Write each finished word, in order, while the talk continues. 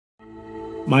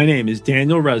My name is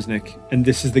Daniel Resnick, and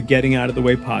this is the Getting Out of the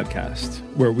Way podcast,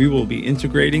 where we will be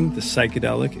integrating the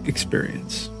psychedelic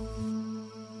experience.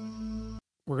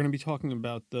 We're going to be talking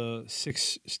about the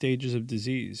 6 stages of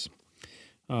disease.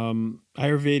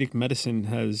 Ayurvedic medicine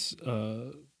has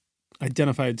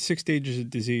identified 6 stages of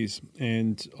disease,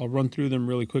 and I'll run through them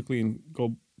really quickly and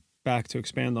go back to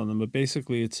expand on them. But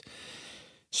basically, it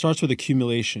starts with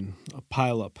accumulation, a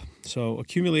pileup. So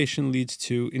accumulation leads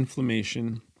to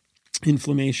inflammation.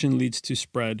 Inflammation leads to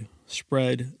spread.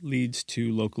 Spread leads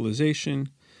to localization.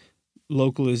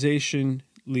 Localization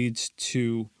leads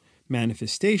to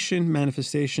manifestation.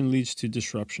 Manifestation leads to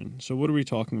disruption. So what are we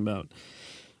talking about?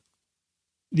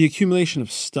 The accumulation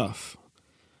of stuff.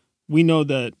 We know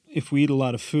that if we eat a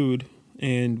lot of food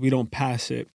and we don't pass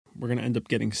it, we're going to end up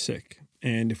getting sick.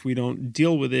 And if we don't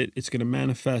deal with it, it's going to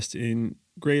manifest in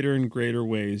greater and greater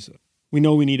ways. We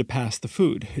know we need to pass the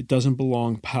food. It doesn't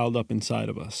belong piled up inside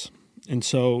of us. And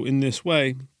so in this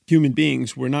way, human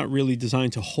beings, we're not really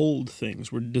designed to hold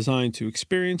things. We're designed to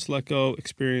experience, let go,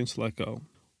 experience, let go.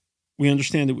 We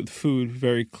understand it with food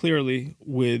very clearly.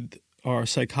 With our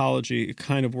psychology, it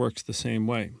kind of works the same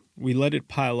way. We let it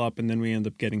pile up and then we end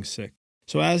up getting sick.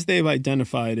 So as they've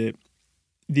identified it,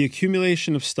 the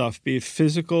accumulation of stuff, be it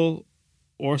physical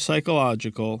or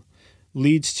psychological,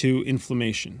 leads to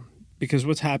inflammation. Because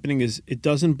what's happening is it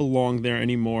doesn't belong there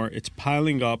anymore. It's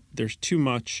piling up. There's too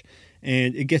much.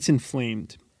 And it gets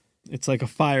inflamed. It's like a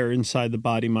fire inside the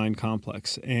body-mind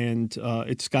complex, and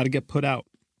it's got to get put out.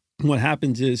 What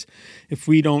happens is if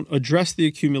we don't address the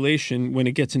accumulation, when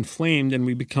it gets inflamed and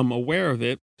we become aware of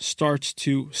it, starts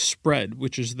to spread,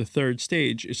 which is the 3rd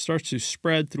stage. It starts to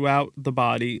spread throughout the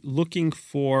body, looking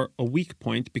for a weak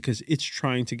point because it's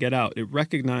trying to get out. It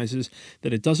recognizes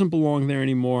that it doesn't belong there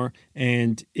anymore,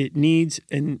 and it needs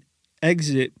an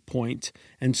exit point,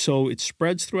 and so it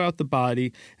spreads throughout the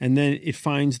body, and then it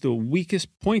finds the weakest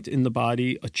point in the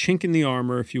body, a chink in the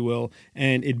armor, if you will,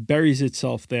 and it buries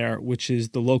itself there, which is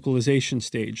the localization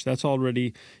stage. That's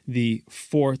already the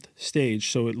 4th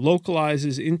stage. So it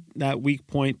localizes in that weak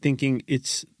point, thinking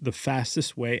it's the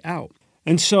fastest way out.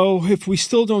 And so if we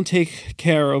still don't take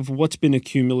care of what's been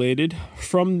accumulated,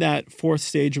 from that 4th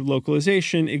stage of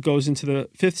localization, it goes into the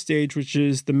 5th stage, which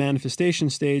is the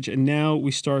manifestation stage. And now we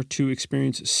start to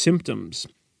experience symptoms.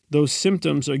 Those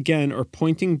symptoms, again, are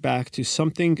pointing back to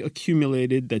something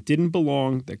accumulated that didn't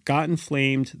belong, that got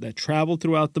inflamed, that traveled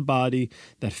throughout the body,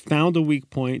 that found a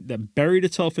weak point, that buried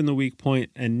itself in the weak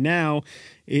point. And now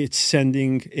it's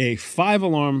sending a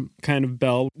 5-alarm kind of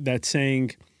bell that's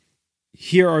saying,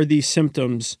 here are these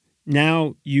symptoms.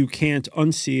 Now you can't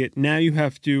unsee it. Now you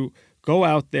have to go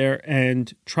out there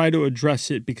and try to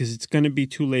address it because it's going to be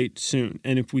too late soon.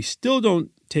 And if we still don't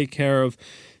take care of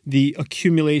the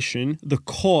accumulation, the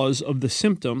cause of the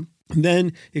symptom,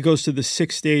 then it goes to the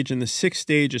 6th stage, and the 6th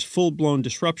stage is full-blown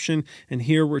disruption. And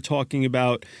here we're talking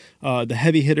about the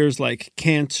heavy hitters like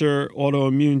cancer,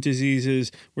 autoimmune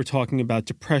diseases. We're talking about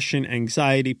depression,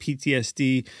 anxiety,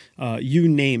 PTSD, you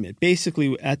name it.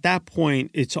 Basically, at that point,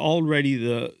 it's already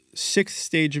the 6th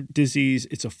stage of disease.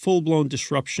 It's a full-blown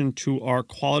disruption to our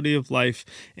quality of life,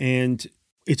 and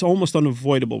it's almost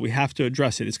unavoidable. We have to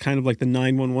address it. It's kind of like the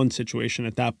 911 situation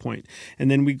at that point. And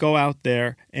then we go out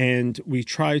there and we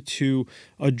try to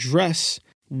address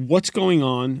what's going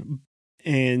on.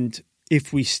 And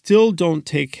if we still don't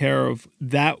take care of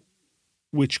that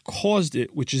which caused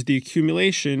it, which is the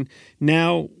accumulation,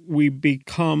 now we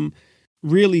become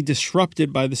really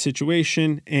disrupted by the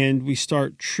situation and we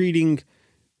start treating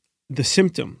the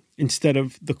symptom instead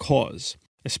of the cause,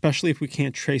 especially if we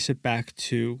can't trace it back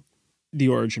to the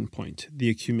origin point, the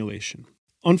accumulation.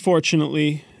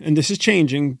 Unfortunately, and this is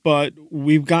changing, but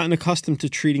we've gotten accustomed to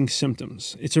treating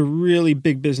symptoms. It's a really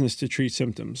big business to treat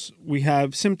symptoms. We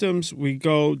have symptoms, we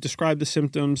go describe the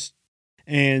symptoms,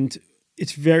 and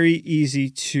it's very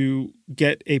easy to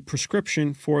get a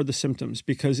prescription for the symptoms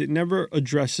because it never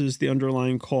addresses the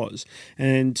underlying cause.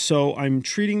 And so I'm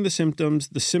treating the symptoms.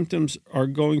 The symptoms are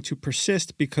going to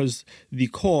persist because the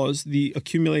cause, the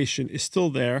accumulation, is still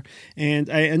there. And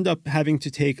I end up having to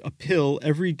take a pill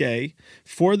every day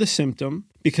for the symptom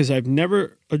because I've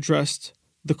never addressed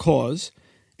the cause.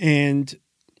 And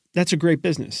that's a great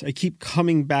business. I keep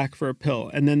coming back for a pill,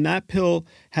 and then that pill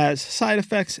has side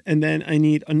effects, and then I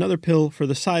need another pill for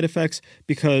the side effects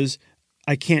because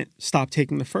I can't stop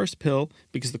taking the first pill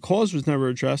because the cause was never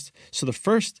addressed. So the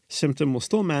first symptom will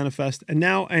still manifest, and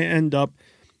now I end up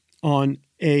on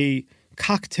a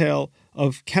cocktail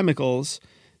of chemicals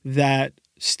that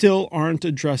still aren't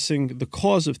addressing the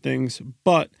cause of things,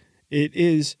 but it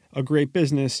is a great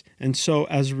business. And so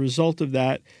as a result of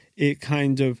that, it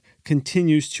kind of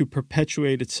continues to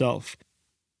perpetuate itself.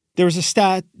 There was a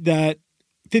stat that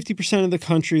 50% of the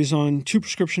country is on 2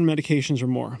 prescription medications or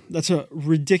more. That's a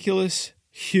ridiculous,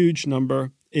 huge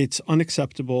number. It's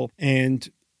unacceptable, and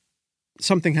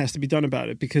something has to be done about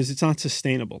it because it's not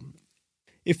sustainable.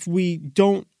 If we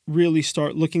don't really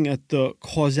start looking at the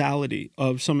causality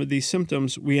of some of these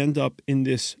symptoms, we end up in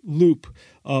this loop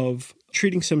of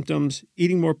treating symptoms,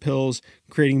 eating more pills,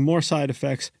 creating more side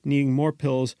effects, needing more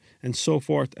pills, and so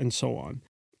forth and so on.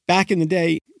 Back in the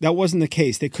day, that wasn't the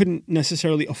case. They couldn't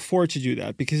necessarily afford to do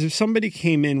that because if somebody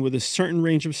came in with a certain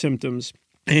range of symptoms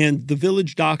and the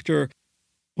village doctor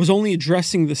was only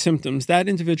addressing the symptoms, that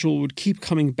individual would keep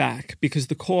coming back because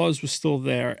the cause was still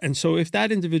there. And so if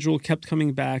that individual kept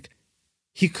coming back,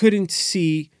 he couldn't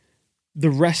see the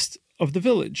rest of the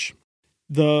village.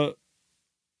 The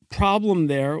problem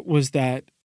there was that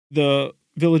the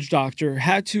village doctor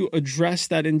had to address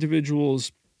that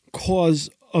individual's cause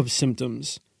of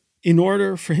symptoms in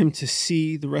order for him to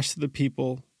see the rest of the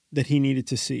people that he needed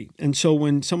to see. And so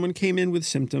when someone came in with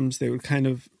symptoms, they would kind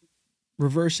of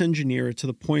reverse engineer it to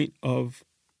the point of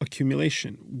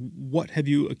accumulation. What have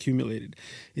you accumulated?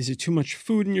 Is it too much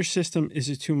food in your system? Is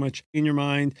it too much in your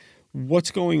mind? What's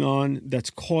going on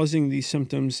that's causing these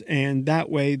symptoms? And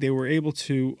that way they were able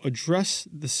to address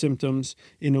the symptoms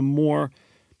in a more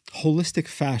holistic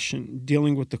fashion,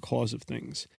 dealing with the cause of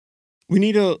things. We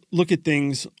need to look at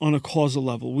things on a causal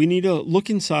level. We need to look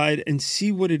inside and see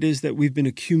what it is that we've been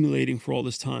accumulating for all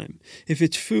this time. If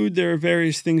it's food, there are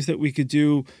various things that we could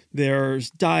do. There's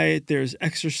diet, there's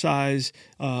exercise.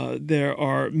 There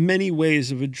are many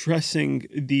ways of addressing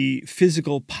the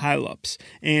physical pileups,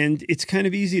 and it's kind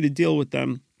of easy to deal with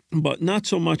them, but not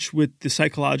so much with the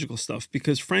psychological stuff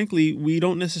because, frankly, we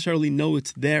don't necessarily know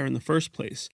it's there in the first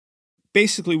place.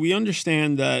 Basically, we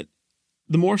understand that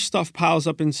the more stuff piles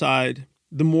up inside,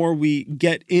 the more we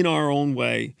get in our own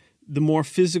way, the more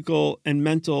physical and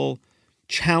mental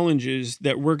challenges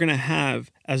that we're going to have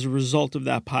as a result of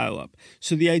that pileup.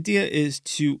 So the idea is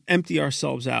to empty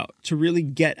ourselves out, to really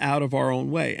get out of our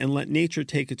own way and let nature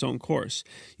take its own course.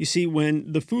 You see,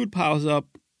 when the food piles up,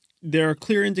 there are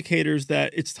clear indicators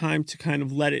that it's time to kind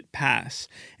of let it pass.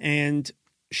 And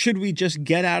should we just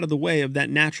get out of the way of that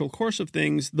natural course of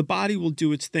things, the body will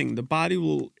do its thing. The body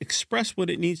will express what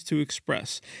it needs to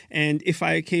express. And if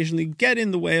I occasionally get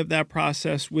in the way of that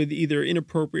process with either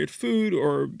inappropriate food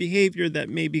or behavior that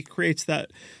maybe creates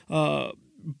that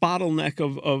bottleneck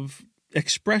of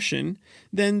expression,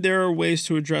 then there are ways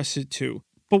to address it too.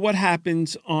 But what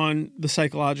happens on the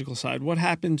psychological side? What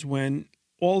happens when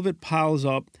all of it piles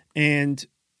up and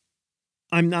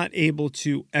I'm not able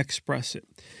to express it?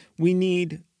 We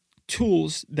need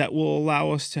tools that will allow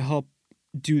us to help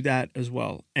do that as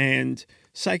well. And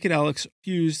psychedelics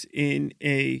used in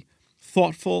a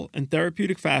thoughtful and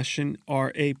therapeutic fashion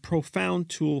are a profound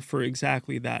tool for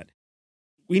exactly that.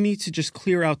 We need to just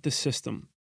clear out the system.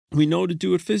 We know to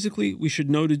do it physically. We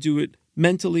should know to do it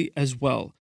mentally as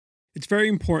well. It's very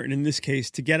important in this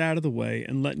case to get out of the way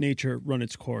and let nature run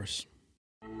its course.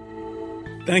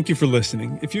 Thank you for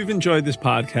listening. If you've enjoyed this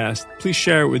podcast, please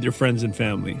share it with your friends and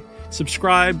family.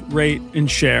 Subscribe, rate, and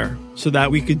share so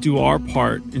that we could do our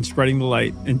part in spreading the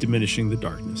light and diminishing the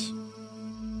darkness.